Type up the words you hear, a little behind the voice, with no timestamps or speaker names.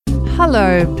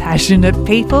Hello, passionate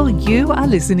people. You are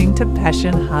listening to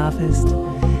Passion Harvest.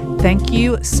 Thank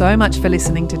you so much for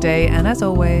listening today. And as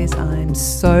always, I'm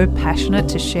so passionate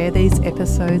to share these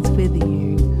episodes with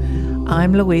you.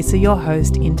 I'm Louisa, your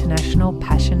host, International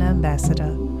Passion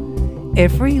Ambassador.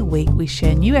 Every week we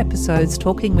share new episodes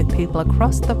talking with people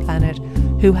across the planet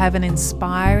who have an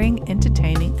inspiring,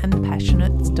 entertaining and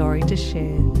passionate story to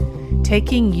share,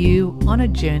 taking you on a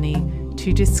journey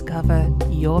to discover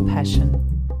your passion.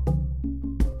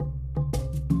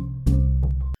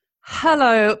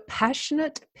 Hello,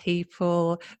 passionate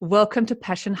people. Welcome to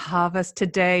Passion Harvest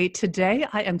today. Today,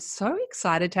 I am so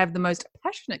excited to have the most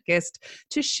passionate guest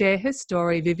to share her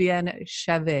story, Viviane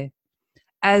Chavet.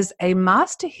 As a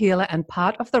master healer and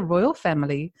part of the royal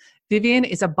family, Viviane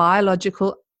is a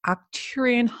biological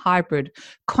Arcturian hybrid,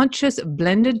 conscious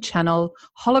blended channel,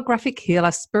 holographic healer,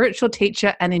 spiritual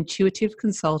teacher, and intuitive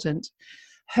consultant.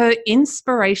 Her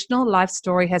inspirational life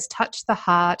story has touched the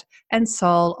heart and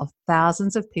soul of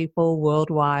thousands of people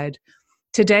worldwide.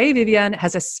 Today, Viviane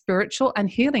has a spiritual and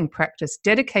healing practice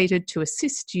dedicated to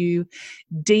assist you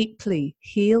deeply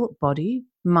heal body,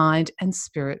 mind, and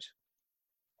spirit.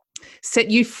 Set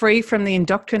you free from the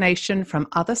indoctrination from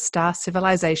other star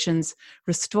civilizations,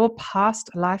 restore past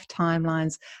life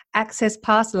timelines, access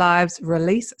past lives,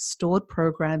 release stored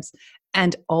programs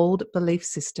and old belief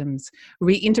systems,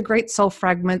 reintegrate soul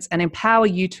fragments, and empower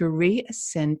you to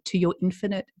reascend to your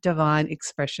infinite divine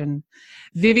expression.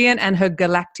 Viviane and her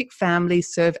galactic family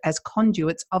serve as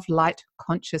conduits of light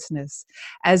consciousness,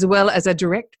 as well as a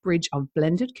direct bridge of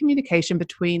blended communication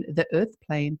between the earth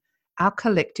plane, our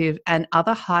collective, and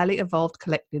other highly evolved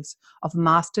collectives of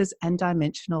masters and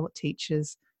dimensional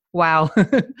teachers. Wow.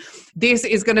 This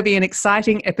is going to be an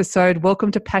exciting episode.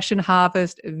 Welcome to Passion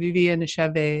Harvest, Viviane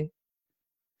Chavet.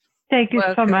 Thank you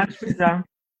so much, Lisa.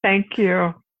 Thank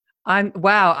you. I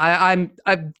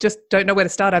just don't know where to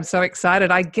start. I'm so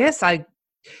excited. I guess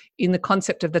in the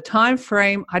concept of the time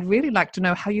frame, I'd really like to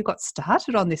know how you got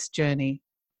started on this journey.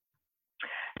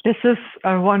 This is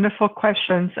a wonderful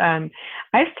question, and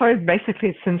I started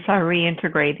basically since I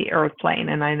reintegrate the earth plane,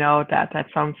 and I know that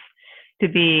sounds to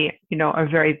be, a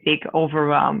very big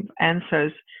overwhelmed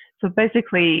answers. So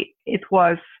basically, it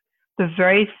was the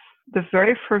very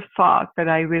first thought that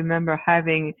I remember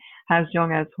having as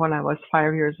young as when I was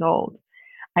 5 years old.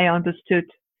 I understood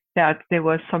that there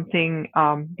was something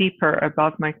deeper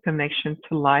about my connection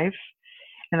to life,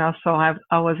 and also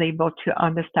I was able to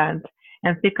understand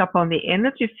and pick up on the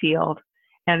energy field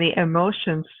and the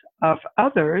emotions of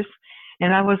others.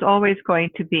 And I was always going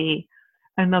to be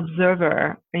an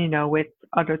observer, with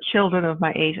other children of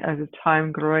my age at the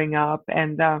time growing up.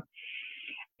 And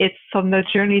it's from the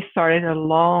journey started a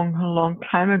long, long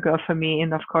time ago for me.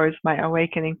 And of course, my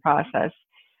awakening process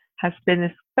has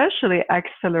been especially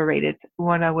accelerated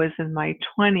when I was in my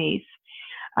 20s.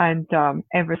 And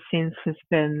ever since, it's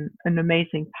been an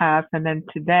amazing path. And then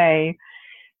today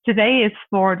is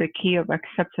more the key of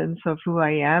acceptance of who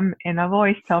I am. And I've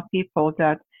always tell people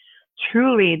that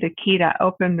truly the key that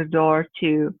opened the door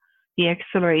to the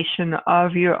acceleration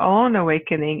of your own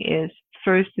awakening is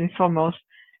first and foremost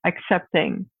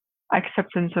acceptance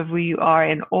of who you are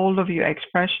and all of your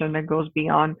expression that goes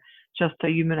beyond just a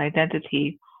human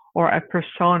identity or a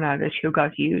persona that you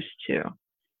got used to.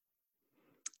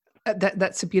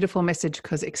 That's a beautiful message,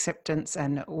 because acceptance,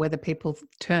 and whether people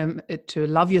term it to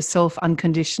love yourself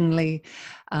unconditionally,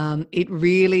 it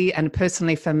really, and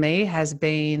personally for me, has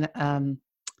been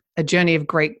a journey of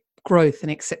great growth in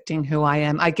accepting who I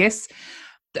am. I guess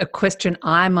a question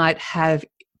I might have,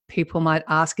 people might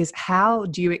ask, is how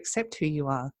do you accept who you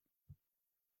are?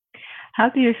 How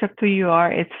do you accept who you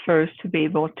are? It's first to be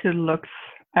able to look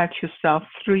at yourself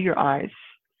through your eyes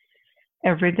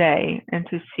every day and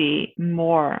to see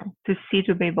more, to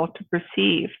be able to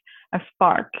perceive a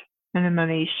spark, an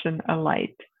emanation, a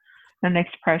light, an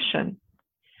expression.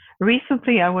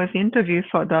 Recently, I was interviewed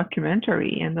for a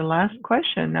documentary, and the last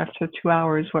question after 2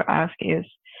 hours were asked is,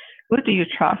 who do you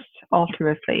trust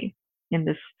ultimately in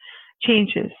this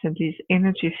changes, in this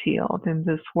energy field, in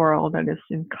this world that is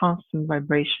in constant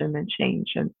vibration and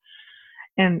change?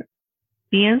 And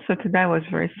the answer to that was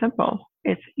very simple.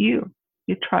 It's you.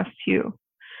 You trust you.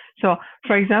 So,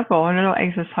 for example, a little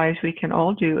exercise we can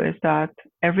all do is that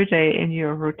every day in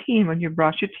your routine, when you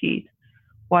brush your teeth,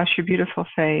 wash your beautiful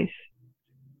face,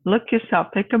 look yourself,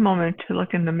 take a moment to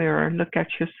look in the mirror, look at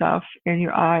yourself in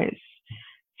your eyes,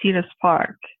 see the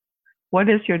spark. What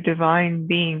is your divine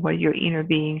being, what your inner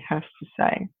being has to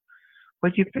say,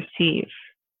 what you perceive?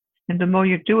 And the more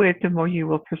you do it, the more you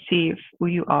will perceive who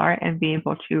you are and be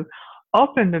able to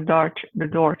open the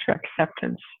door to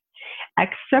acceptance.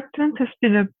 Acceptance has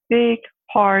been a big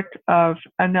part of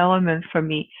an element for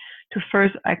me to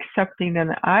first accepting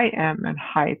that I am a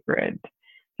hybrid,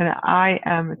 and I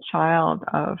am a child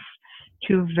of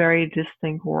two very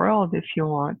distinct worlds, if you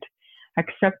want.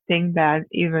 Accepting that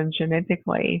even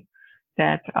genetically,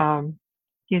 that I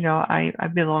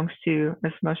belong to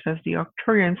as much as the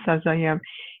Arcturians as I am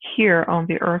here on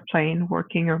the Earth plane,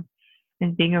 working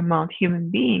and being among human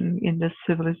beings in the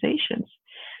civilizations.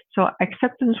 So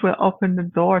acceptance will open the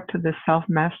door to the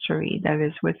self-mastery that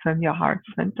is within your heart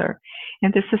center.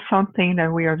 And this is something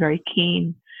that we are very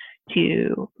keen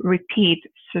to repeat,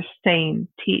 sustain,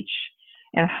 teach,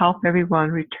 and help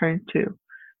everyone return to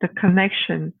the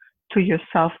connection to your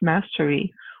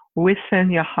self-mastery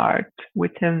within your heart,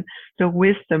 within the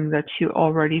wisdom that you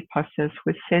already possess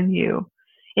within you.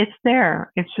 It's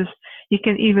there. It's just, you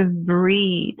can even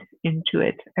breathe into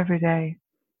it every day.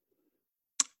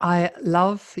 I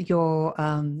love your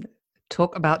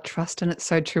talk about trust, and it's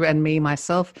so true. And me,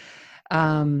 myself,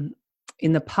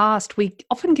 in the past, we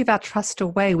often give our trust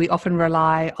away. We often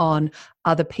rely on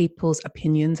other people's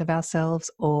opinions of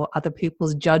ourselves or other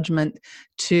people's judgment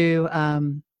to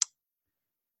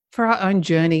for our own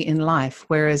journey in life.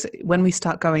 Whereas when we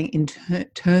start going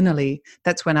internally,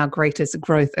 that's when our greatest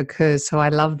growth occurs. So I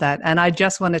love that. And I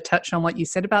just want to touch on what you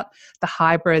said about the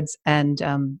hybrids and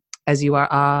as you are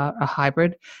a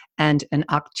hybrid and an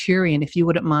Arcturian, if you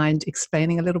wouldn't mind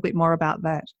explaining a little bit more about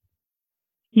that.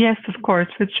 Yes, of course,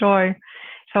 with joy.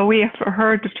 So we have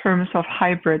heard the terms of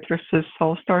hybrid versus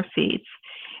soul star seeds,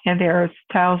 and there are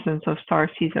thousands of star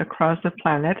seeds across the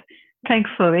planet.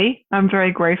 Thankfully, I'm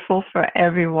very grateful for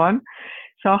everyone.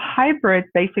 So hybrid,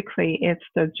 basically, it's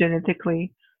the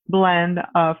genetically blend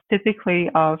of typically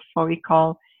of what we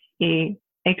call a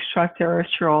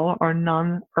extraterrestrial or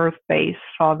non-Earth-based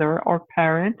father or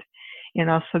parent, and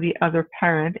also the other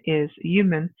parent is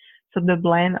human. So the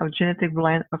genetic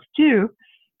blend of two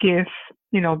gives,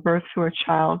 birth to a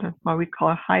child, what we call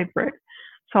a hybrid.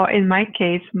 So in my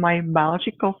case, my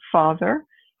biological father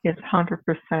is 100%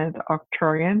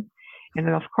 Arcturian. And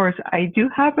then, of course, I do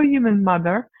have a human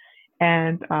mother,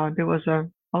 and there was a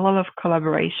lot of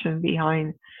collaboration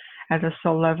behind at a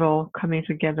soul level coming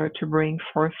together to bring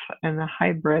forth a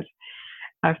hybrid.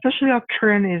 Especially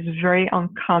Arcturian is very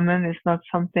uncommon. It's not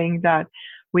something that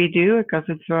we do because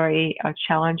it's very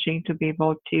challenging to be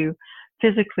able to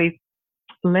physically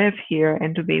live here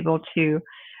and to be able to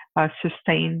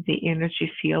sustain the energy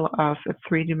field of a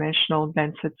three-dimensional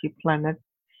density planet,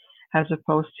 as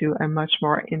opposed to a much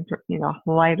more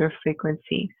lighter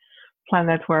frequency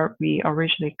planet where we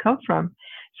originally come from.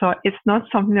 So it's not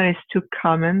something that is too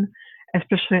common,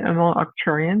 especially among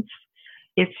Arcturians.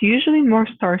 It's usually more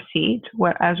starseed,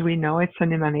 where, as we know, it's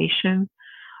an emanation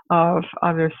of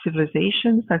other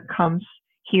civilizations that comes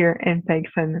here and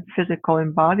takes a physical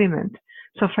embodiment.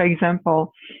 So, for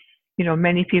example,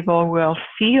 many people will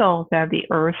feel that the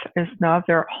Earth is not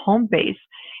their home base,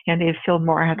 and they feel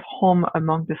more at home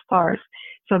among the stars.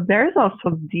 So there's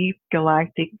also deep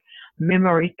galactic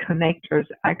memory connectors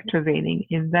activating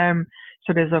in them.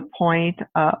 So there's a point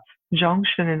of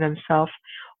junction in themselves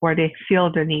where they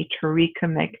feel the need to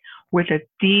reconnect with a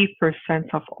deeper sense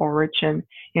of origin,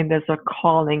 and there's a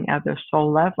calling at the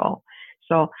soul level.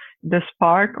 So the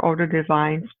spark or the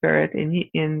divine spirit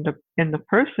in the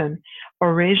person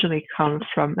originally comes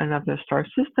from another star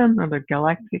system, another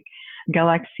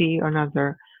galaxy,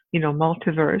 another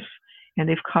multiverse, and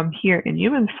they've come here in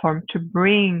human form to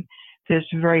bring this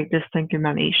very distinct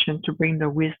emanation, to bring the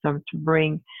wisdom, to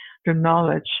bring the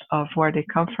knowledge of where they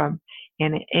come from,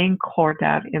 and anchor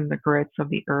that in the grids of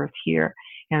the earth here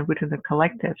and within the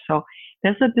collective. So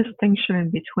there's a distinction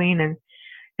in between,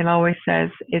 and always says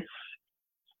it's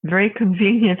very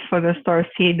convenient for the star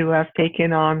seed to have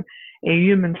taken on a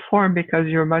human form because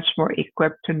you're much more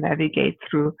equipped to navigate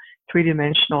through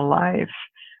three-dimensional life,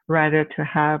 rather to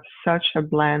have such a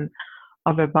blend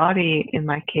of a body, in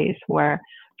my case, where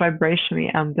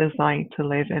vibrationally I'm designed to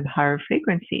live in higher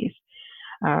frequencies.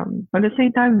 But at the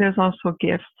same time, there's also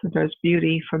gifts. There's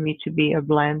beauty for me to be a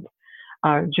blend,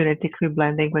 genetically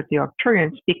blending with the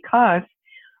Arcturians, because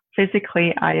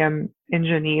physically I am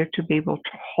engineered to be able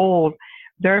to hold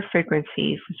their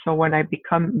frequencies. So when I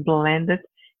become blended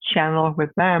channel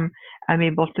with them, I'm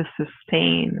able to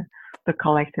sustain the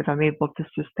collective. I'm able to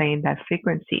sustain that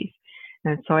frequencies.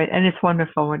 And so, it's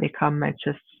wonderful when they come.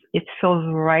 It feels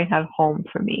right at home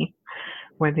for me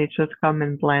when they just come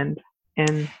and blend.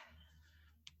 And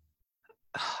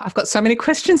I've got so many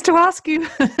questions to ask you.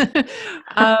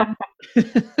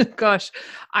 Gosh,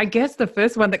 I guess the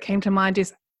first one that came to mind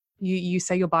is you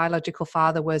say your biological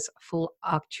father was full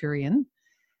Arcturian.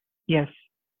 Yes.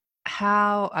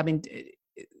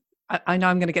 I know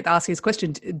I'm going to get to ask you this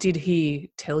question. Did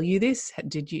he tell you this?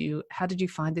 How did you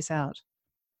find this out?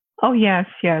 Oh, yes,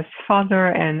 yes, Father,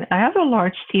 and I have a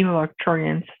large team of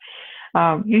Arcturians.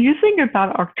 You think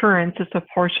about Arcturians as a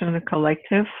portion of the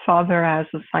collective. Father has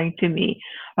assigned to me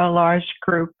a large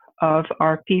group of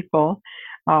our people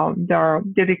that are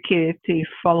dedicated to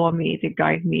follow me, to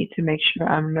guide me, to make sure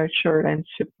I'm nurtured and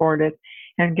supported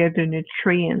and get the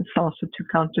nutrients also to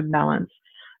counterbalance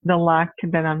the lack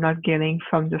that I'm not getting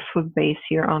from the food base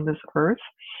here on this earth.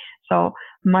 So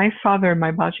my father, my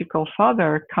biological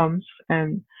father, comes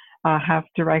and have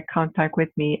direct contact with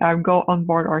me. I go on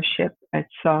board our ship. It's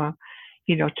to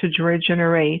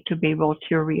regenerate, to be able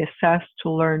to reassess, to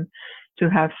learn, to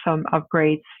have some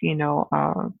upgrades,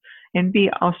 and be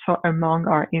also among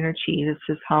our energy. This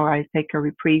is how I take a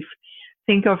reprieve.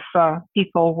 Think of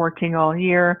people working all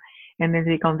year and then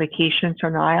take on vacation to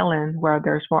an island where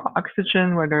there's more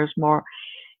oxygen, where there's more,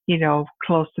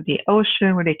 close to the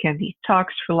ocean, where they can detox,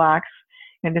 relax,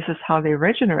 and this is how they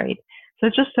regenerate. So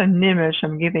just an image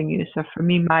I'm giving you. So for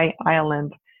me, my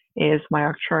island is my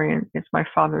Arcturian, it's my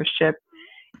father's ship.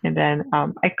 And then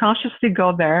I consciously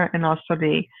go there, and also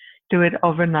they do it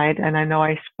overnight. And I know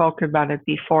I spoke about it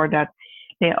before that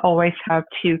they always have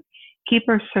to keep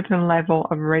a certain level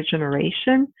of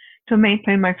regeneration to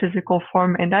maintain my physical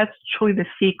form. And that's truly the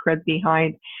secret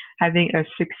behind having a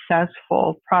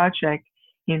successful project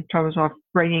in terms of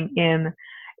bringing in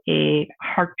a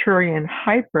Arcturian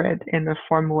hybrid in the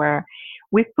form where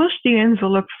we push the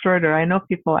envelope further. I know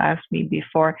people asked me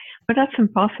before, but that's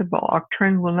impossible.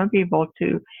 Arcturian will not be able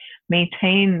to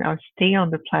maintain or stay on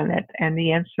the planet. And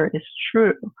the answer is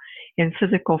true. In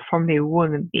physical form, they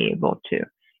wouldn't be able to.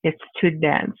 It's too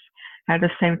dense. At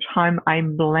the same time,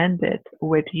 I'm blended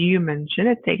with human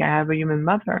genetic. I have a human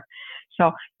mother.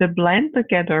 So the blend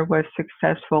together was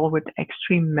successful with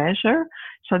extreme measure.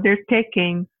 So they're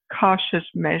taking cautious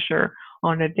measure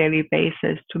on a daily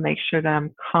basis to make sure that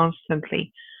I'm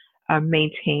constantly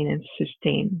maintain and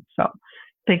sustain. So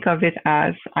think of it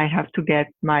as I have to get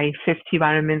my 50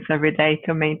 vitamins every day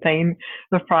to maintain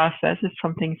the process. It's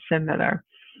something similar,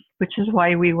 which is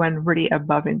why we went really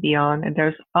above and beyond. And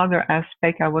there's other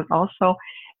aspect. I was also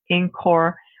in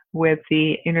core with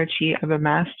the energy of a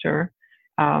master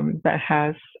that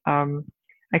has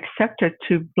accepted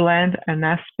to blend an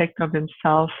aspect of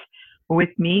himself with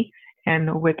me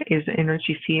and with his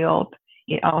energy field.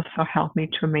 It also helped me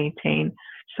to maintain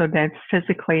so that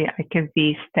physically I can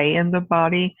stay in the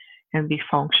body and be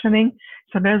functioning.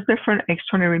 So there's different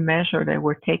extraordinary measures that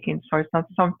we're taking. So it's not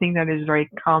something that is very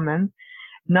common.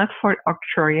 Not for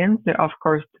Arcturians. There are, of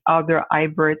course, other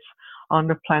hybrids on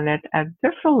the planet at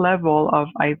different level of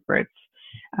hybrids,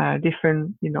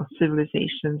 different,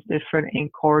 civilizations, different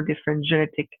encore, different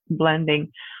genetic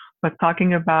blending. But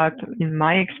talking about, in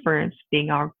my experience, being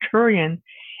Arcturian,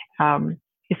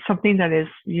 it's something that is,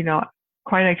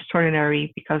 quite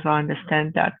extraordinary because I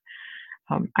understand that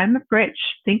I'm a bridge.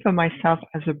 Think of myself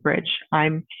as a bridge.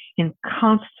 I'm in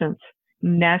constant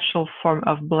natural form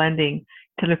of blending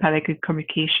telepathic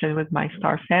communication with my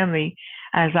star family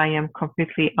as I am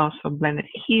completely also blended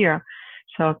here.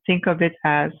 So think of him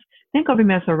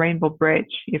as a rainbow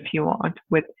bridge, if you want,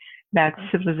 with that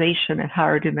civilization and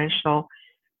higher dimensional,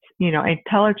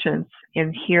 intelligence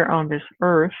in here on this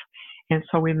earth. And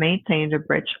so we maintain the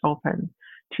bridge open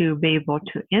to be able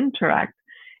to interact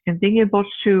and being able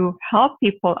to help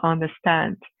people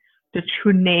understand the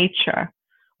true nature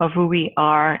of who we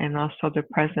are and also the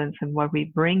presence and what we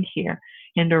bring here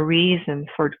and the reason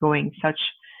for going such,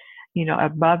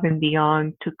 above and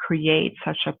beyond to create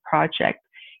such a project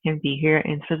and be here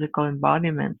in physical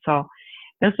embodiment. So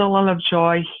there's a lot of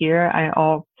joy here.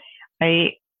 I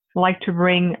like to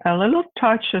bring a little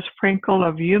touch, a sprinkle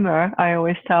of humor. I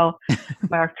always tell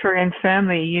my Arcturian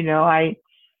family,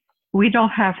 we don't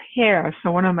have hair.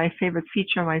 So one of my favorite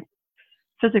features of my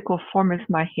physical form is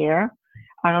my hair.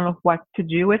 I don't know what to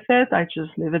do with it. I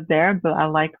just leave it there, but I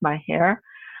like my hair.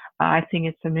 I think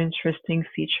it's an interesting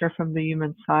feature from the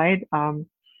human side.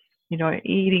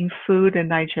 Eating food and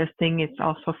digesting, it's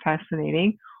also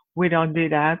fascinating. We don't do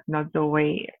that, not the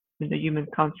way in the human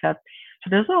concept. So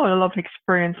there's a lot of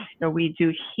experience that we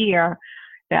do here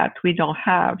that we don't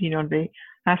have, the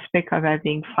aspect of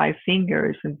having 5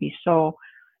 fingers and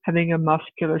having a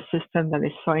muscular system that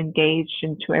is so engaged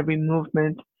into every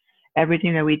movement,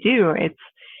 everything that we do.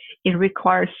 It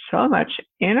requires so much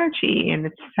energy and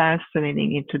it's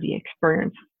fascinating into the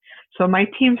experience. So my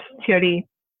team study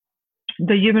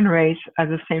the human race at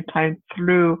the same time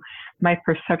through my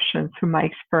perception, through my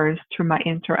experience, through my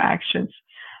interactions,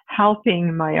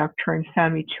 helping my Arcturian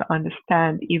family to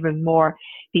understand even more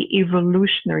the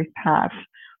evolutionary path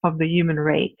of the human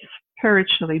race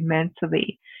spiritually,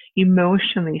 mentally,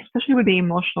 emotionally, especially with the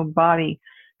emotional body.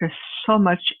 There's so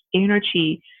much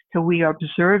energy that we are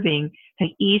observing that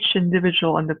each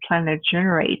individual on the planet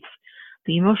generates.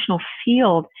 The emotional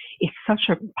field is such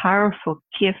a powerful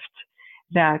gift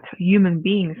that human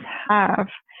beings have,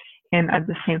 and at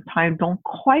the same time don't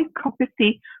quite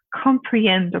completely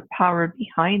comprehend the power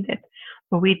behind it.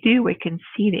 But we do, we can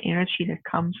see the energy that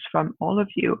comes from all of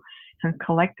you and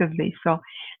collectively. So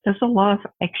there's a lot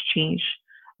of exchange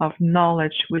of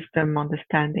knowledge, wisdom,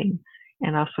 understanding,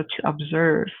 and also to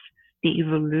observe the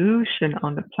evolution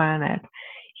on the planet.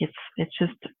 It's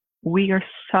just, we are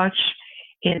such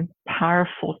in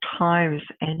powerful times,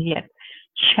 and yet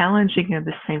challenging at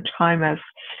the same time, as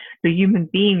the human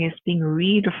being is being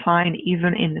redefined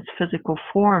even in its physical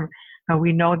form. And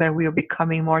we know that we are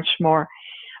becoming much more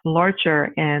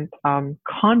larger and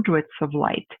conduits of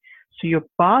light. So your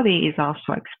body is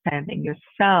also expanding, your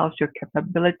cells, your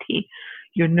capability,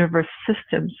 your nervous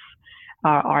systems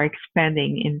are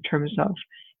expanding in terms of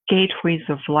gateways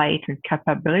of light and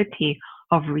capability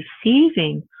of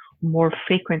receiving more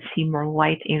frequency, more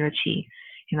light energy,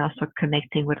 and also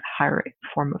connecting with higher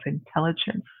form of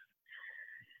intelligence.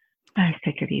 Nice,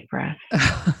 take a deep breath.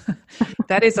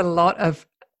 That is a lot of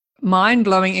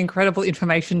mind-blowing, incredible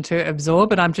information to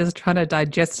absorb, and I'm just trying to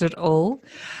digest it all.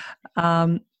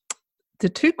 The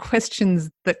two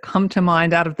questions that come to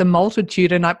mind out of the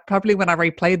multitude, and I probably when I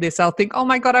replay this, I'll think, oh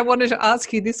my God, I wanted to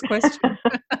ask you this question.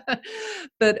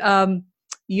 But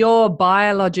your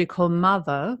biological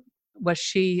mother, was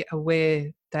she aware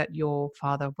that your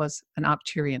father was an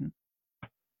Arcturian?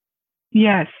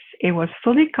 Yes, it was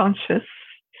fully conscious.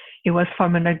 It was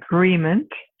from an agreement,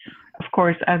 of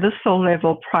course, at the soul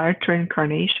level prior to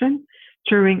incarnation.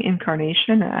 During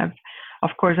incarnation, of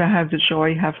course, I have the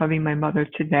joy of having my mother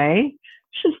today.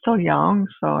 She's still young,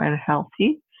 and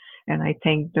healthy, and I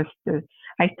thank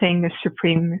the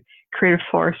Supreme Creative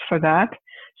Force for that.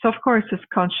 So, of course, it's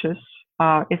conscious.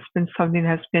 It's been something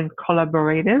that has been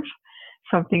collaborative,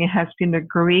 something that has been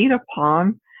agreed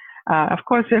upon. Of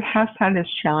course, it has had its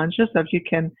challenges, as you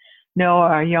can know,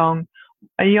 a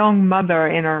young mother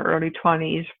in her early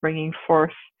 20s bringing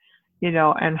forth,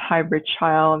 an hybrid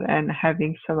child and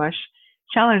having so much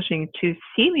challenging to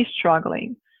see me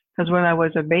struggling. Because when I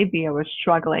was a baby, I was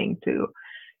struggling to,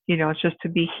 just to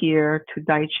be here, to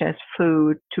digest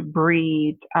food, to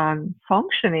breathe, and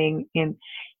functioning in,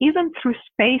 even through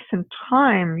space and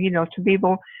time, to be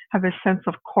able to have a sense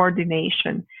of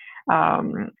coordination.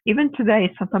 Even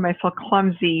today, sometimes I feel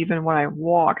clumsy even when I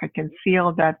walk. I can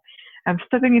feel that I'm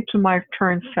stepping into my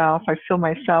current self. I feel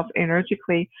myself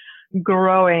energetically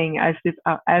growing as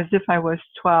if I was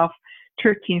 12,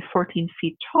 13, 14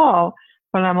 feet tall,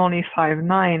 but I'm only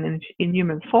 5'9" in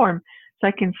human form. So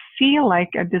I can feel like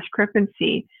a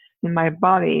discrepancy in my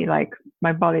body, like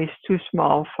my body is too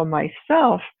small for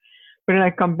myself. But then I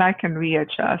come back and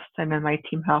readjust, and then my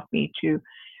team helped me to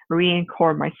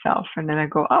re-anchor myself. And then I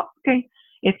go, oh, okay,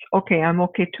 it's okay. I'm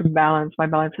okay to balance. My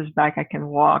balance is back. I can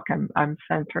walk. I'm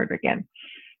centered again.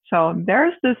 So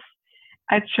there's this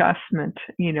adjustment,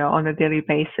 on a daily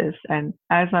basis. And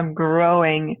as I'm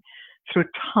growing through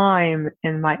time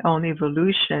in my own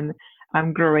evolution,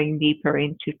 I'm growing deeper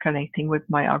into connecting with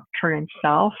my Arcturian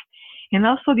self, and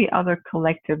also the other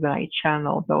collective that I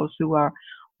channel, those who are,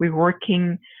 we're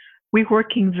working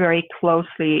very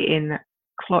closely in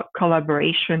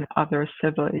collaboration, other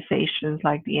civilizations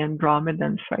like the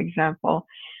Andromedans, for example.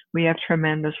 We have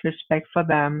tremendous respect for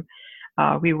them.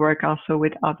 We work also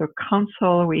with other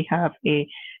council. We have a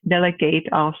delegate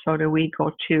also that we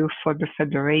go to for the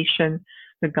Federation,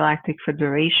 the Galactic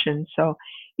Federation. So,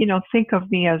 think of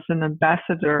me as an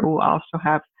ambassador who also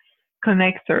have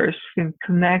connectors and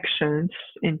connections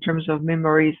in terms of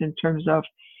memories, in terms of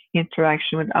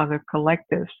interaction with other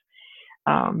collectives.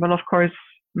 But of course,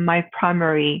 my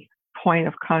primary point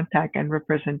of contact and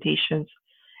representations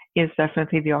is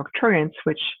definitely the Arcturians,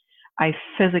 which I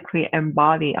physically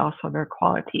embody also their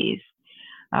qualities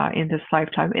in this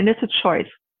lifetime. And it's a choice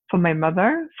for my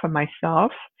mother, for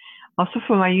myself, also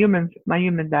for my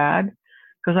human dad,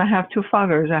 because I have two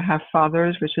fathers. I have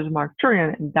fathers, which is my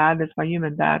Arcturian, and dad is my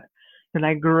human dad that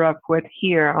I grew up with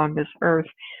here on this earth.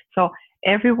 So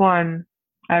everyone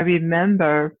I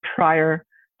remember prior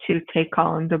to take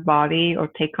on the body or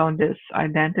take on this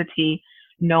identity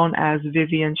known as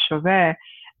Vivienne Chauvet,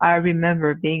 I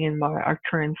remember being in my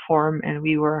Arcturian form, and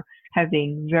we were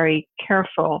having very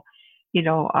careful,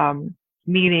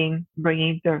 meeting,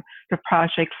 bringing the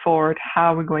project forward,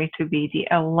 how we're going to be, the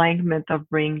alignment of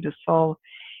bringing the soul,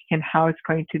 and how it's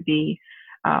going to be.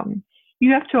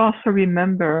 You have to also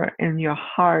remember in your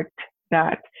heart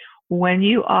that when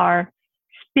you are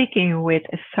speaking with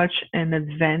such an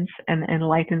advanced and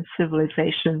enlightened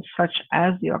civilization such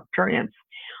as the Arcturians.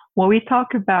 When we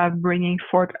talk about bringing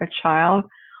forth a child,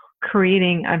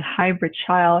 creating a hybrid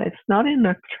child, it's not in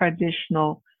the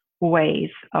traditional ways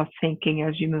of thinking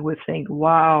as human would think,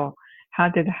 wow, how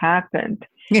did it happen?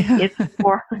 Yeah. It's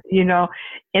more,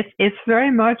 it's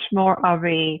very much more of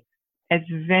a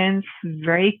advanced,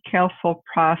 very careful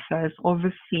process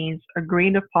overseen,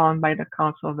 agreed upon by the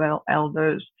Council of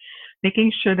Elders,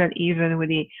 making sure that even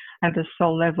with at the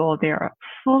soul level, there are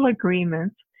full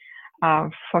agreement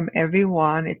from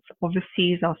everyone. It's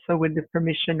overseas also with the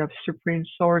permission of Supreme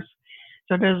Source.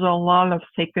 So there's a lot of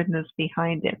sacredness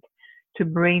behind it to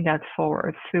bring that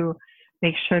forward, to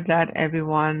make sure that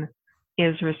everyone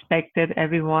is respected,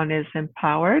 everyone is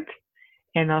empowered,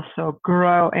 and also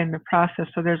grow in the process.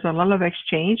 So there's a lot of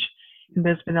exchange, and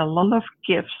there's been a lot of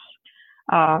gifts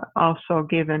also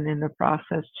given in the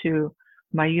process to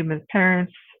my human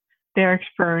parents, their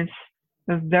experience,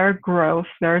 their growth,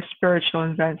 their spiritual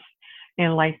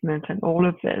enlightenment, and all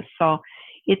of this. So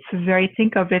it's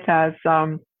think of it as,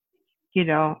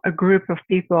 a group of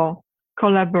people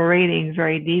collaborating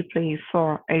very deeply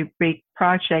for a big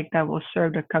project that will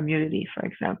serve the community, for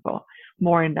example,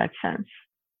 more in that sense.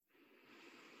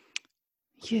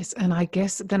 Yes, and I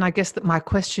guess that my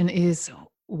question is,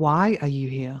 why are you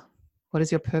here? What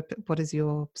is your purpose? What is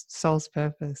your soul's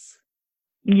purpose?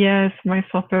 Yes, my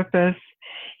soul purpose.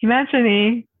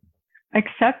 Imagining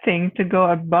accepting to go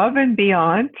above and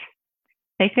beyond,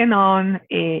 taking on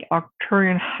a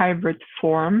Arcturian hybrid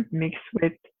form mixed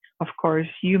with, of course,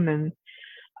 human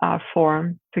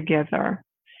form together,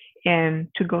 and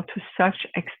to go to such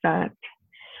extent.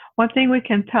 One thing we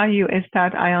can tell you is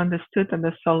that I understood on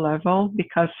the soul level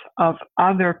because of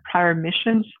other prior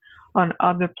missions on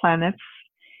other planets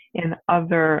and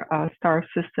other star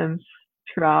systems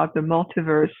throughout the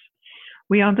multiverse.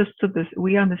 We understood this.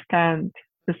 We understand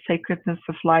the sacredness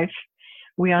of life.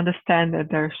 We understand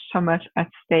that there's so much at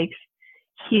stake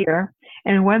here.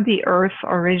 And when the Earth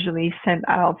originally sent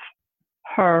out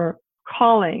her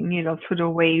calling, through the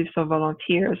waves of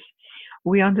volunteers,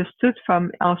 we understood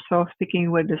from also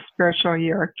speaking with the spiritual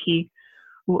hierarchy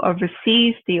who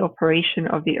oversees the operation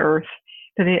of the Earth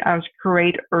that there was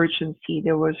great urgency,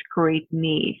 there was great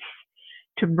need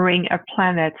to bring a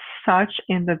planet such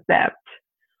in the depth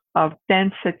of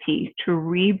density to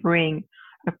rebring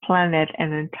a planet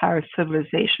and entire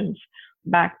civilizations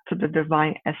back to the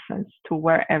divine essence, to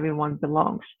where everyone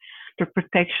belongs, the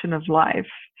protection of life.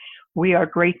 We are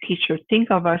great teachers.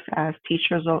 Think of us as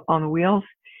teachers on wheels,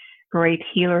 great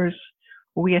healers.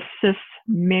 We assist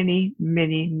many,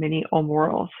 many, many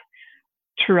homeworlds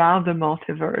throughout the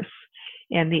multiverse,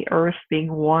 and the Earth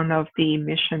being one of the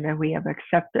mission that we have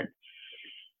accepted.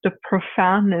 The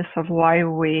profoundness of why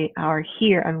we are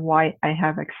here and why I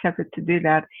have accepted to do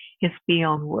that is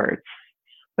beyond words.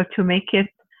 But to make it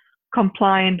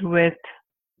compliant with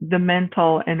the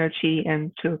mental energy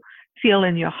and to feel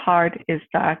in your heart is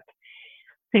that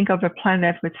think of a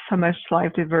planet with so much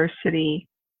life diversity.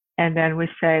 And then we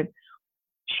said,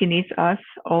 she needs us,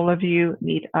 all of you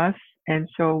need us. And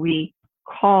so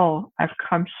I've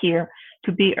come here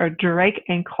to be a direct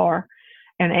anchor,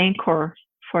 an anchor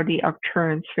for the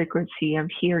Arcturian frequency. I'm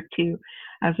here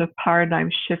as a paradigm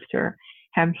shifter.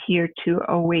 I'm here to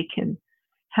awaken,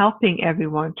 helping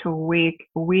everyone to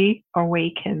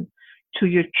awaken to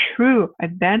your true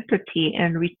identity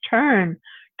and return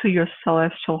to your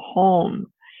celestial home.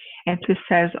 And to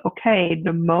says, okay,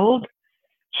 the mold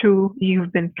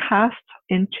you've been cast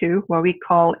into what we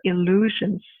call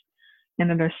illusions. And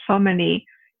then there's so many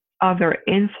other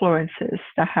influences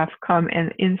that have come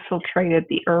and infiltrated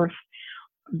the Earth.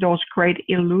 Those great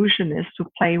illusionists who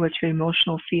play with your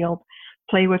emotional field,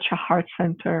 play with your heart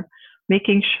center,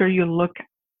 making sure you look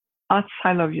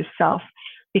outside of yourself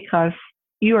because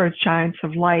you are giants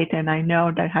of light. And I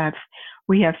know that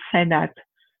we have said that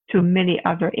to many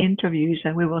other interviews,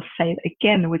 and we will say it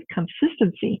again with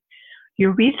consistency.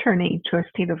 You're returning to a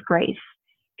state of grace.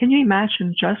 Can you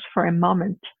imagine just for a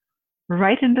moment,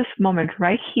 right in this moment,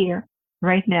 right here,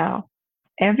 right now,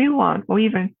 everyone or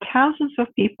even thousands of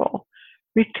people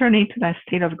returning to that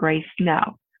state of grace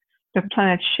now? The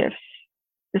planet shifts.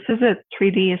 This is it.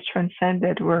 3D is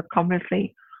transcended. We're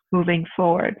completely moving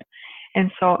forward. And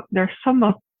so there's some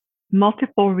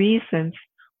multiple reasons,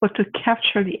 but to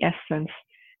capture the essence,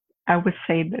 I would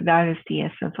say that is the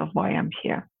essence of why I'm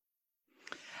here.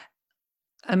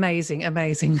 Amazing,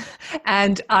 amazing.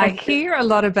 And I hear a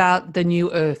lot about the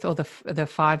new Earth or the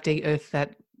 5D Earth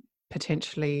that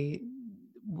potentially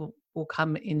will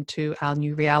come into our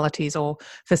new realities, or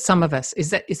for some of us.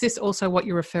 Is this also what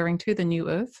you're referring to, the new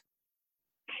Earth?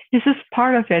 This is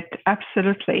part of it,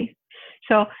 absolutely.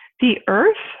 So the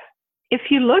Earth, if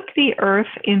you look the Earth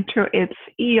into its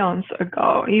eons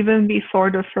ago, even before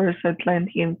the first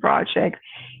Atlantean project,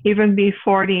 even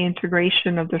before the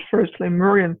integration of the first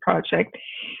Lemurian project,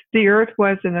 the Earth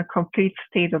was in a complete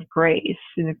state of grace,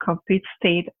 in a complete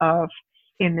state of,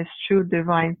 in its true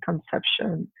divine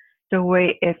conception, the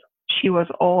way she was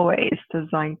always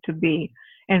designed to be.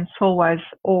 And so was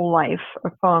all life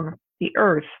upon the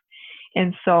Earth.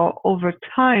 And so over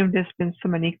time, there's been so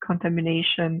many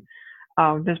contamination,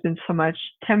 there's been so much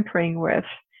tampering with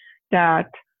that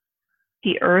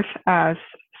the Earth has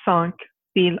sunk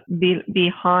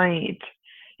behind,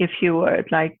 if you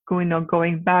would, like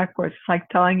going backwards. It's like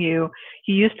telling you,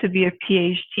 you used to be a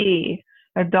PhD,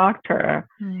 a doctor,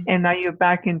 and now you're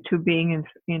back into being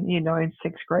in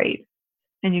sixth grade.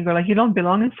 And you go like, you don't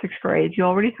belong in sixth grade. You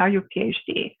already have your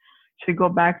PhD. So you go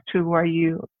back to where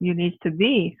you need to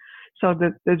be. So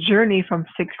the journey from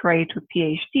sixth grade to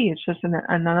PhD, it's just an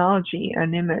analogy,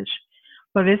 an image.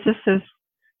 But this is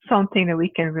something that we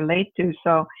can relate to.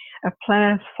 So a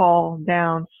planet fall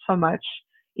down so much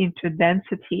into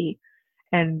density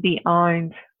and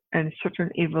beyond a certain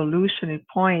evolutionary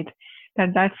point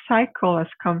that cycle has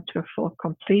come to full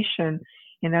completion.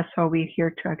 And that's why we're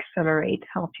here to accelerate,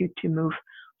 help you to move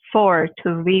forward,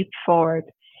 to leap forward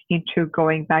into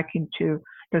going back into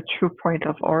the true point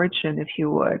of origin, if you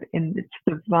would, in its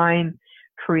divine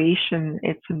creation,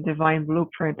 its divine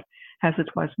blueprint as it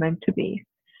was meant to be.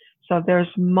 So there's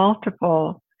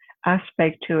multiple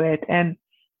aspects to it. And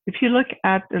if you look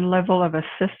at the level of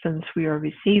assistance we are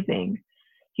receiving,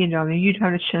 you'd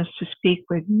have a chance to speak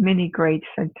with many great,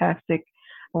 fantastic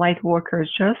light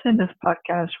workers just in this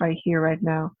podcast right here, right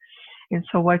now. And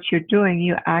so what you're doing,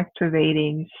 you're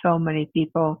activating so many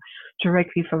people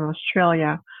directly from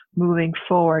Australia, moving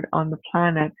forward on the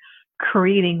planet,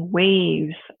 creating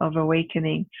waves of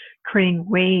awakening, creating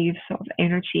waves of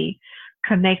energy,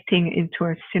 connecting into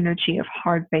a synergy of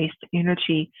heart-based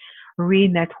energy,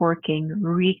 re-networking,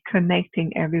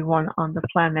 reconnecting everyone on the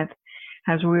planet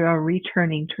as we are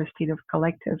returning to a state of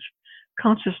collective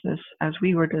consciousness as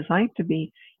we were designed to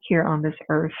be here on this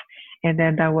earth. And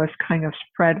then that was kind of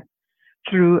spread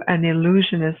through an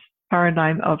illusionist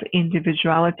paradigm of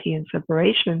individuality and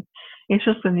separation. It's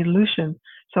just an illusion.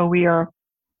 So we are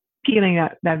peeling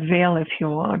that veil, if you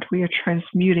want. We are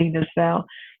transmuting this veil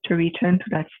to return to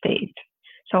that state.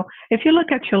 So if you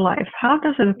look at your life, how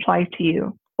does it apply to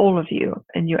you, all of you,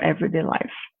 in your everyday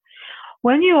life?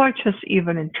 When you are just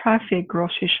even in traffic,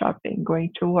 grocery shopping,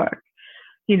 going to work,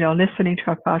 listening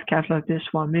to a podcast like this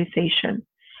one, meditation,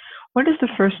 what is the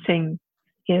first thing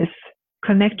is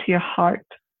connect to your heart.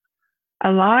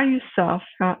 Allow yourself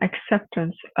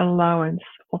acceptance, allowance,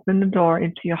 open the door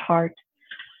into your heart.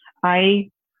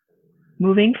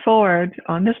 Moving forward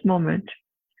on this moment,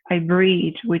 I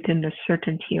breathe within the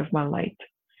certainty of my light.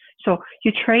 So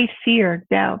you trade fear,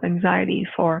 doubt, anxiety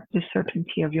for the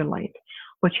certainty of your light.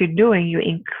 What you're doing, you're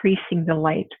increasing the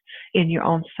light in your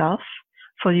own self,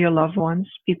 for your loved ones,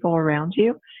 people around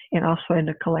you, and also in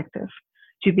the collective.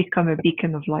 You become a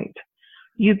beacon of light.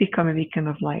 You become a beacon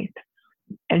of light.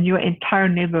 And your entire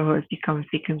neighborhood becomes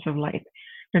beacons of light.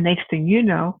 The next thing you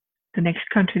know, the next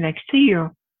country next to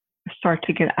you start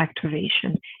to get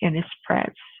activation, and it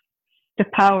spreads. The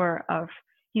power of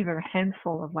even a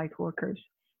handful of light workers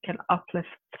can uplift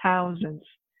thousands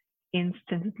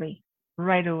instantly,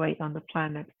 right away on the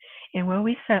planet. And when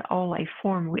we said all life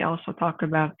form, we also talk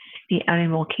about the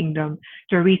animal kingdom,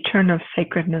 the return of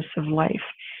sacredness of life,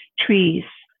 trees,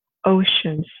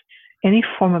 oceans, any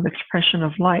form of expression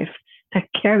of life that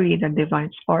carry the divine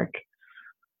spark,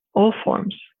 all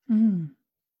forms.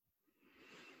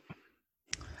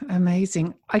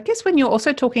 Amazing. I guess when you're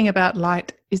also talking about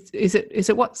light, is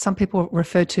it what some people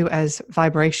refer to as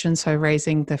vibration, so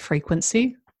raising the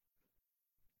frequency?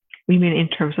 You mean in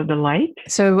terms of the light?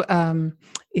 So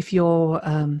if you're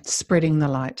spreading the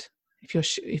light, if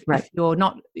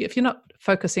you're not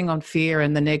focusing on fear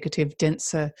and the negative,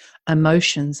 denser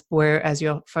emotions, whereas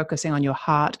you're focusing on your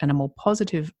heart and a more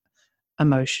positive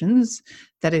emotions,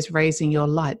 that is raising your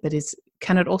light. But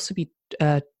can it also be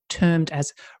termed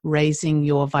as raising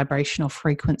your vibrational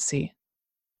frequency?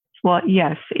 Well,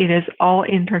 yes, it is all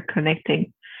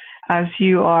interconnecting. As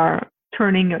you are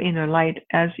turning your inner light,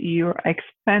 as you're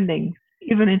expanding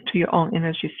even into your own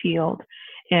energy field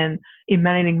and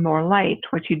emanating more light,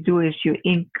 what you do is you're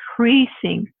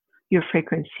increasing your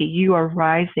frequency. You are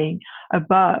rising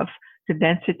above the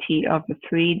density of the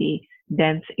 3D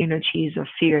dense energies of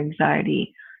fear,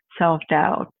 anxiety,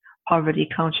 self-doubt, poverty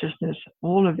consciousness,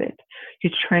 all of it.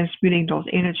 You're transmuting those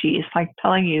energies. It's like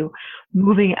telling you,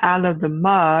 moving out of the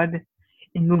mud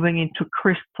and moving into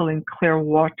crystalline clear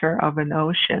water of an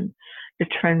ocean. The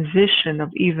transition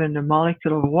of even a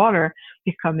molecule of water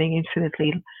becoming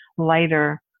infinitely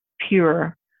lighter,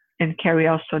 pure, and carry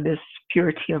also this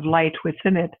purity of light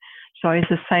within it. So it's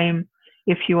the same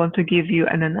if you want to give you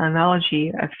an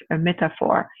analogy, a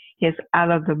metaphor, is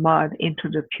out of the mud into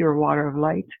the pure water of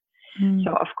light. Mm.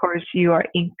 So of course you are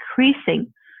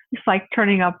increasing. It's like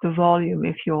turning up the volume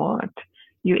if you want.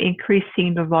 You're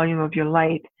increasing the volume of your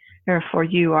light. Therefore,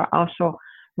 you are also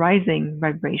rising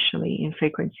vibrationally in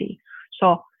frequency.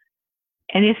 So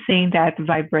anything that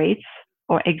vibrates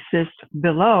or exists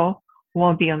below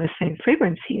won't be on the same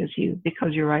frequency as you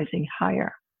because you're rising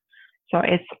higher. So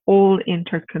it's all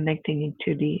interconnecting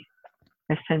into the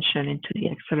ascension, into the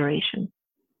acceleration.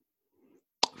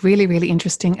 Really, really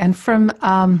interesting. And from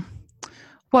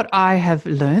what I have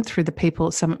learned through the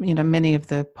people, many of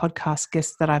the podcast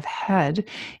guests that I've had,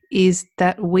 is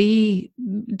that we,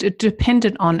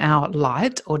 dependent on our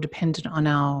light or dependent on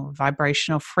our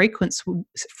vibrational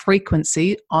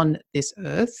frequency on this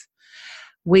earth,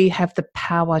 we have the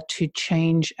power to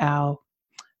change our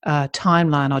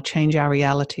timeline or change our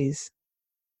realities.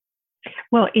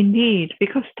 Well, indeed,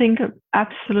 because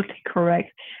absolutely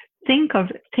correct. Think of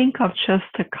just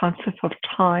the concept of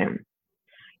time,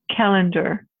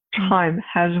 calendar, time,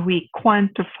 as we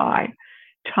quantify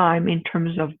time in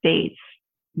terms of days,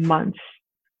 months,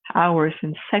 hours,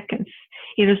 and seconds.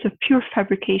 It is a pure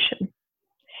fabrication.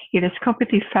 It is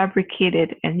completely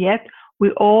fabricated, and yet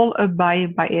we all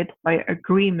abide by it by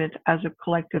agreement as a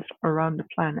collective around the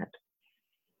planet.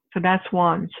 So that's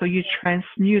one. So you're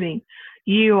transmuting.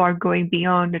 You are going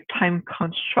beyond the time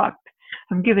construct.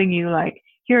 I'm giving you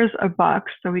here's a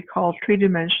box that we call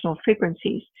three-dimensional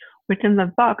frequencies. Within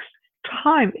the box,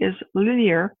 time is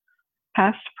linear,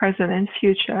 past, present, and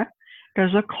future.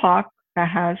 There's a clock that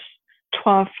has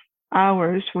 12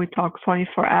 hours. We talk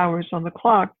 24 hours on the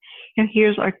clock. And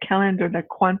here's our calendar that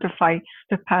quantifies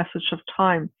the passage of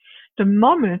time. The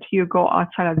moment you go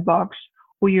outside of the box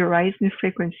or you rise in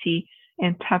frequency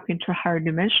and tap into higher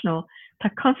dimensional, the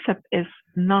concept is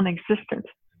non-existent.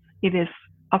 It is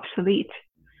obsolete.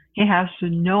 It has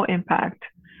no impact.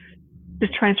 The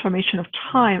transformation of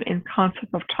time and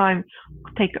concept of time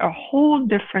take a whole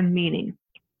different meaning.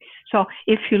 So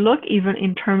if you look even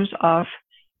in terms of,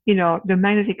 the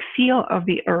magnetic field of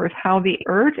the earth, how the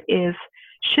earth is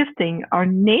shifting, our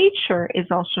nature is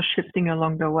also shifting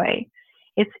along the way.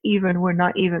 We're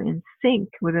not even in sync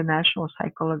with the natural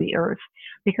cycle of the earth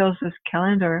because this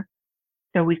calendar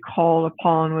that we call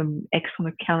upon when X on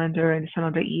the calendar and it's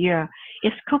another year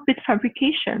is complete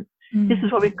fabrication. This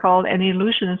is what we call an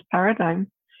illusionist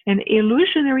paradigm, an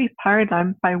illusionary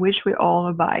paradigm by which we all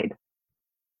abide.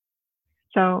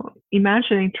 So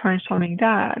imagining transforming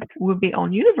that will be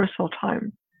on universal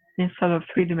time instead of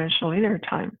three-dimensional linear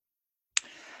time.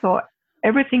 So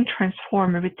everything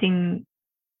transform, everything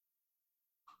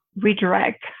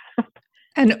redirect.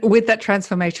 And with that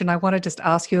transformation, I want to just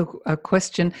ask you a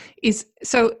question. Is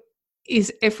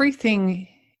everything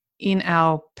in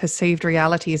our perceived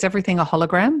reality, is everything a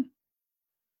hologram?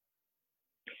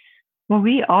 Well,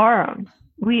 we are.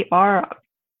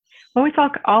 When we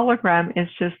talk hologram,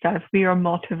 it's just that we are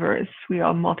multiverse. We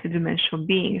are multidimensional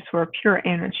beings. We're pure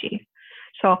energy.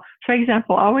 So, for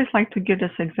example, I always like to give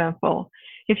this example.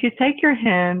 If you take your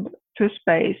hand to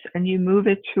space and you move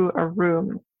it to a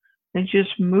room, and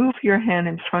just move your hand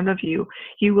in front of you,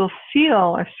 you will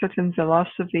feel a certain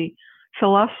velocity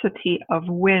of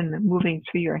wind moving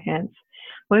through your hands.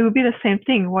 Well, it would be the same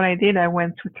thing. What I did, I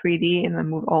went to 3D and I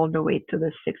moved all the way to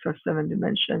the 6 or 7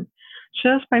 dimension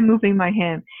just by moving my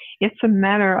hand. It's a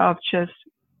matter of just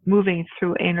moving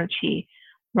through energy,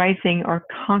 rising our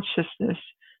consciousness,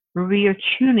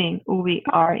 reattuning who we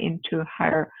are into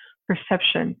higher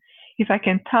perception. If I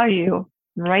can tell you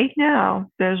right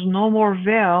now, there's no more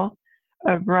veil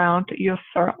around your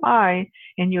third eye,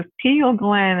 and your pineal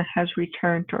gland has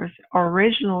returned to its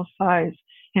original size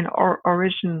and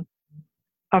origin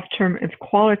of term its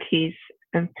qualities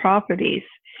and properties,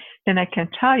 then I can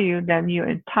tell you that your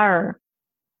entire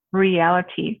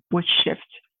reality would shift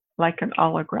like an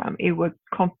hologram. It would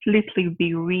completely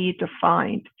be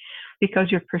redefined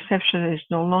because your perception is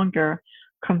no longer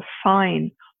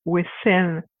confined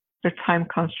within the time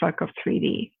construct of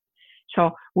 3D.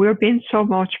 So we're being so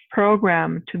much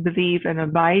programmed to believe and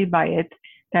abide by it.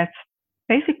 That's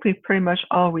basically pretty much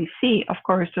all we see. Of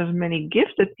course, there's many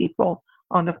gifted people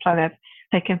on the planet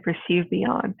that can perceive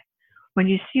beyond. When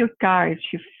you see your guides,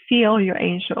 you feel your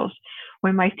angels.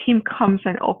 When my team comes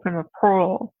and open a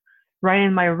portal right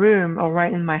in my room or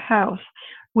right in my house,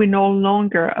 we're no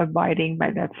longer abiding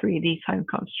by that 3D time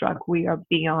construct. We are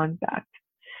beyond that.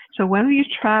 So when you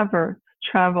travel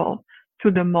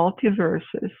through the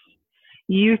multiverses,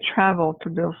 you travel to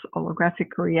those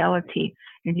holographic reality,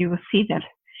 and you will see that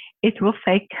it will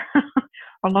take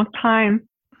a long time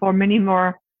or many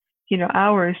more,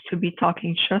 hours to be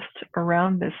talking just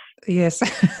around this Yes.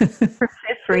 perceived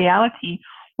reality.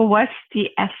 Well, what's the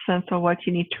essence of what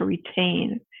you need to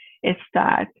retain? It's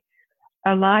that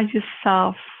allow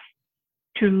yourself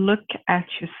to look at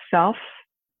yourself,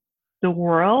 the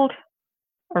world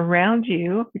around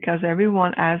you, because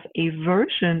everyone has a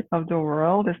version of the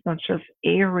world. It's not just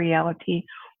a reality.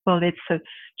 Well, it's a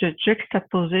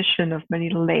juxtaposition of many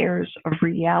layers of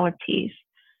realities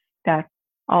that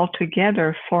all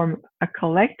together form a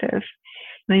collective.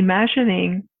 And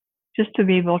imagining just to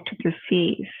be able to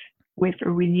perceive with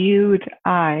renewed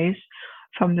eyes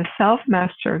from the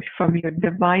self-master, from your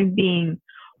divine being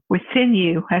within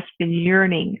you has been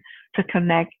yearning to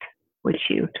connect with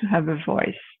you, to have a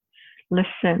voice.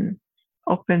 Listen,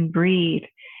 open, breathe,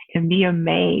 and be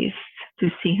amazed to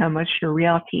see how much your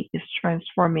reality is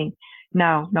transforming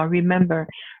now. Now remember,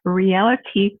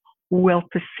 reality will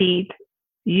precede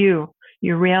you.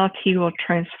 Your reality will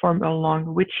transform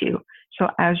along with you. So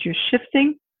as you're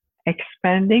shifting,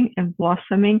 expanding, and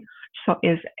blossoming, so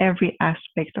is every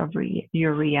aspect of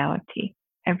your reality.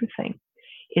 Everything.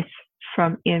 It's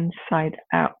from inside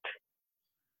out.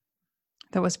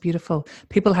 That was beautiful.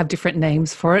 People have different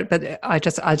names for it, but I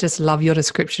just love your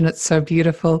description. It's so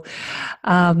beautiful.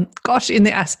 Gosh, in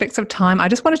the aspects of time, I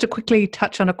just wanted to quickly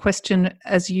touch on a question.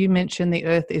 As you mentioned, the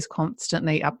Earth is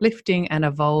constantly uplifting and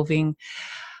evolving.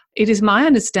 It is my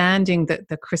understanding that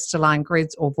the crystalline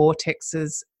grids or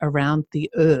vortexes around the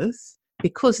Earth,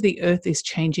 because the Earth is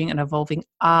changing and evolving,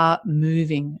 are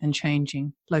moving and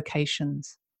changing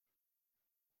locations.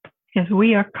 Yes,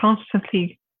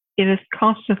 it is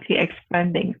constantly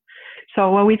expanding.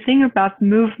 So when we think about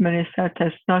movement, is that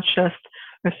it's not just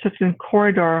a certain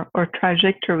corridor or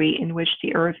trajectory in which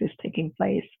the Earth is taking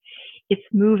place. It's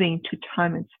moving to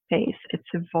time and space. It's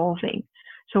evolving.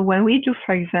 So when we do,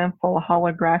 for example,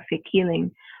 holographic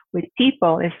healing with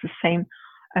people, it's the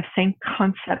same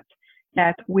concept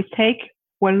that we take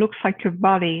what looks like your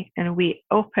body and we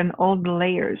open all the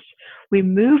layers. We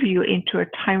move you into a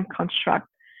time construct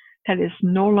that is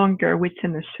no longer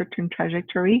within a certain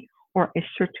trajectory or a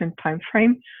certain time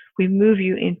frame. We move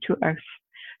you into a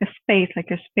space,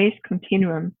 like a space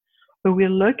continuum, where we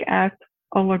look at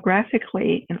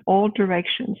holographically in all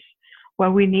directions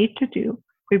what we need to do.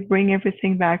 We bring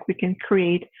everything back. We can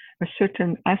create a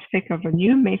certain aspect of a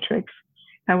new matrix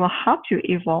that will help you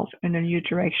evolve in a new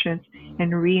direction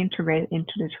and reintegrate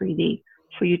into the 3D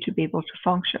for you to be able to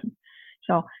function.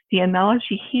 So the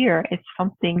analogy here, it's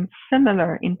something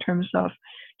similar in terms of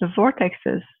the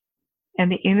vortexes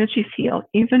and the energy field.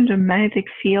 Even the magnetic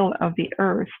field of the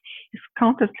Earth is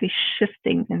constantly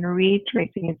shifting and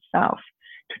redirecting itself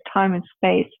to time and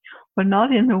space, but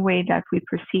not in the way that we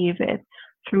perceive it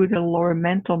through the lower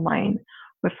mental mind,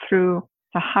 but through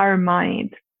the higher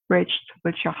mind bridged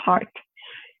with your heart.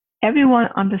 Everyone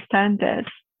understands this,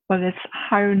 but it's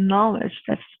higher knowledge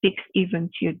that speaks even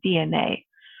to your DNA,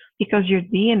 because your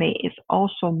DNA is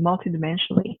also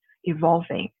multidimensionally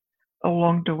evolving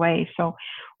along the way. So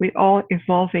we're all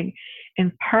evolving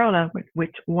in parallel with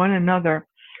one another,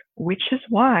 which is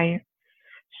why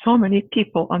so many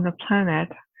people on the planet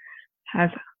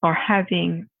are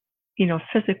having,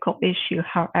 physical issue,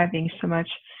 are having so much,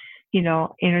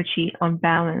 energy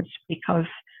unbalance, because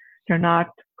they're not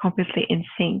completely in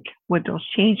sync with those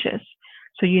changes.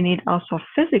 So you need also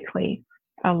physically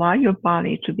allow your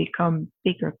body to become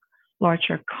bigger,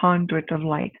 larger conduit of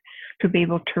light, to be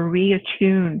able to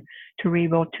reattune, to be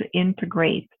able to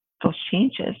integrate those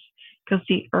changes. Because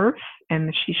the Earth,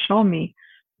 and she showed me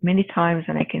many times,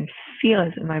 and I can feel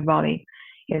it in my body,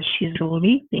 is she's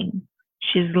leaping.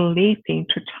 She's leaping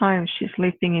to time. She's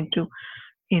leaping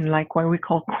in like what we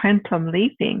call quantum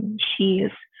leaping. She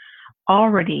is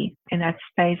already in that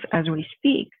space as we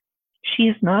speak. She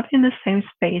is not in the same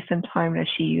space and time that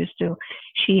she used to.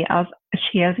 She has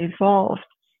evolved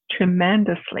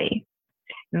tremendously.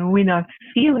 And we not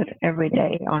feel it every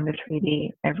day on the 3D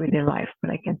everyday life,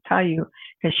 but I can tell you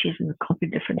that she's in a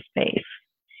completely different space.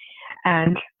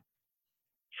 And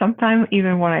sometimes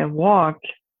even when I walk,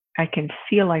 I can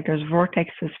feel like there's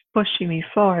vortexes pushing me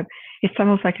forward. It's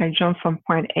almost like I jump from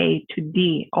point A to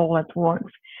D all at once.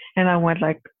 And I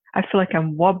feel like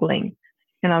I'm wobbling.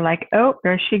 And I'm like, oh,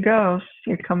 there she goes.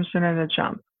 Here comes another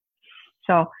jump.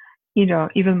 So,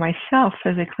 even myself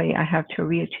physically, I have to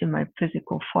reattune my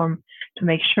physical form to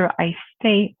make sure I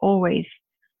stay always,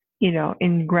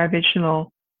 in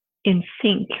gravitational, in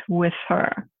sync with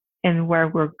her and where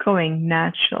we're going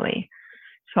naturally.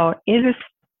 So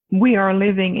we are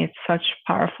living in such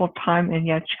powerful time and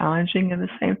yet challenging at the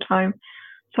same time.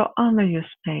 So honor your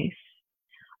space,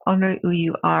 honor who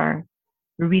you are,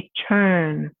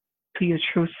 return to your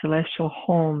true celestial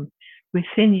home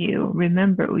within you.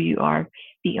 Remember who you are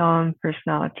beyond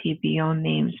personality, beyond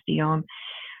names, beyond,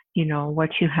 what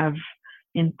you have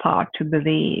been taught to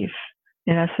believe.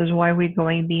 And this is why we're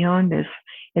going beyond this.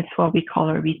 It's what we call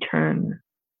a return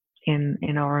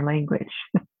in our language.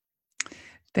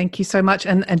 Thank you so much.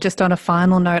 And just on a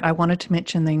final note, I wanted to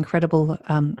mention the incredible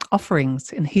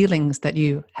offerings and healings that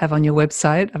you have on your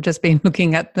website. I've just been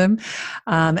looking at them,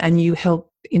 and you help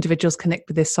individuals connect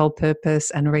with their soul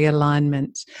purpose and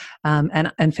realignment.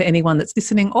 And for anyone that's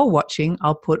listening or watching,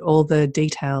 I'll put all the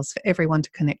details for everyone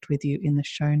to connect with you in the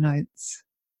show notes.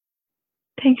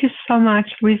 Thank you so much,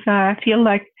 Risa. I feel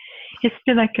like it's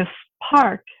been like a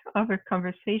spark of a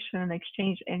conversation and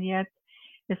exchange, and yet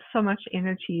it's so much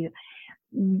energy.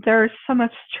 There's so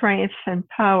much strength and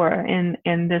power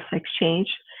in this exchange,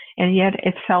 and yet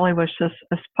it felt it was just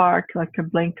a spark, like a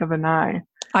blink of an eye.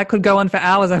 I could go on for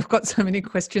hours. I've got so many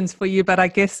questions for you, but I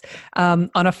guess on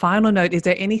a final note, is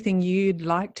there anything you'd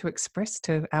like to express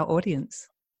to our audience?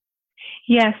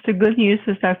 Yes, the good news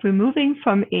is that we're moving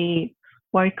from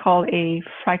what I call a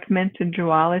fragmented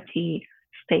duality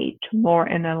state to more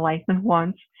an enlightenment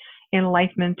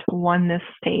oneness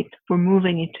state. We're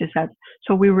moving into that.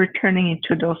 So we're returning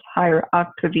into those higher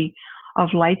octavy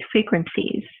of light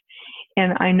frequencies.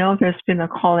 And I know there's been a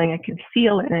calling. I can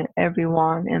feel it in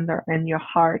everyone, in your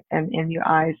heart and in your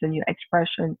eyes and your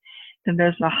expression. That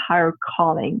there's a higher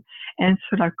calling.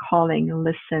 Answer that calling,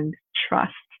 listen,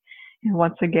 trust. And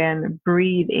once again,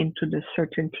 breathe into the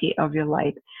certainty of your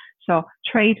light. So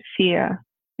trade fear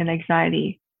and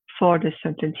anxiety for the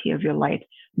certainty of your light.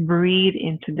 Breathe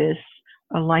into this.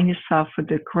 Align yourself with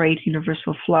the great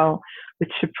universal flow, with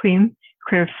supreme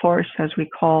creative force, as we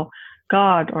call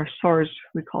God or source.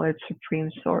 We call it supreme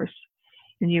source.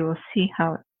 And you will see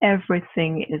how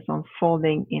everything is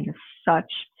unfolding in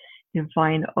such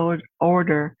divine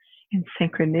order and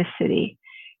synchronicity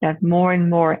that more and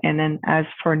more. And then as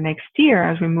for next year,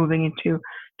 as we're moving into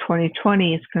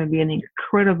 2020, it's going to be an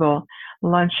incredible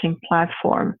launching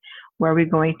platform where we're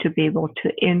going to be able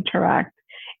to interact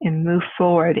and move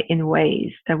forward in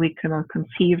ways that we cannot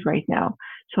conceive right now.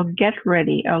 So get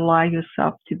ready, allow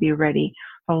yourself to be ready,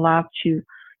 allow your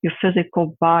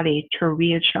physical body to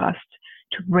readjust,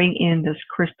 to bring in this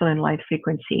crystalline light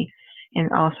frequency,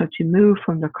 and also to move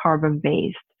from the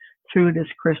carbon-based through this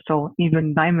crystal,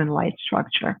 even diamond light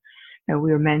structure that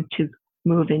we're meant to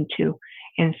move into.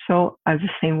 And so as the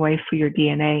same way for your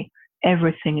DNA,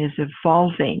 everything is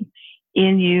evolving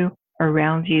in you,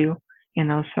 around you,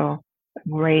 and also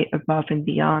way above and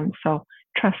beyond. So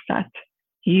trust that.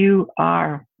 You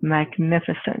are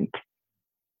magnificent.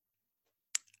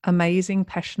 Amazing,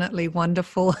 passionately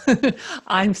wonderful.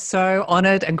 I'm so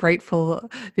honored and grateful,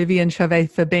 Viviane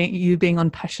Chauvet, for being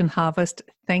on Passion Harvest.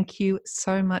 Thank you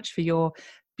so much for your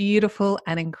beautiful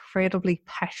and incredibly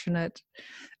passionate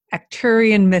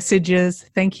Arcturian messages.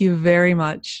 Thank you very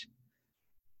much.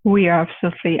 We are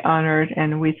absolutely honored,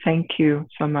 and we thank you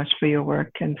so much for your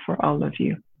work and for all of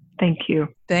you. Thank you.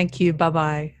 Thank you.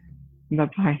 Bye-bye.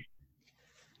 Bye-bye.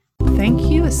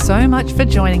 Thank you so much for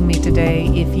joining me today.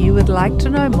 If you would like to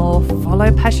know more,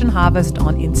 follow Passion Harvest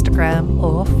on Instagram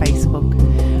or Facebook.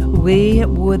 We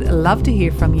would love to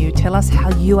hear from you. Tell us how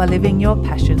you are living your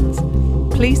passions.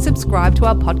 Please subscribe to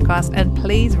our podcast and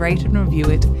please rate and review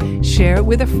it. Share it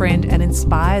with a friend and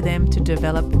inspire them to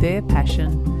develop their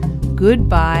passion.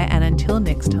 Goodbye, and until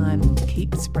next time,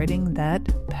 keep spreading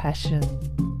that passion.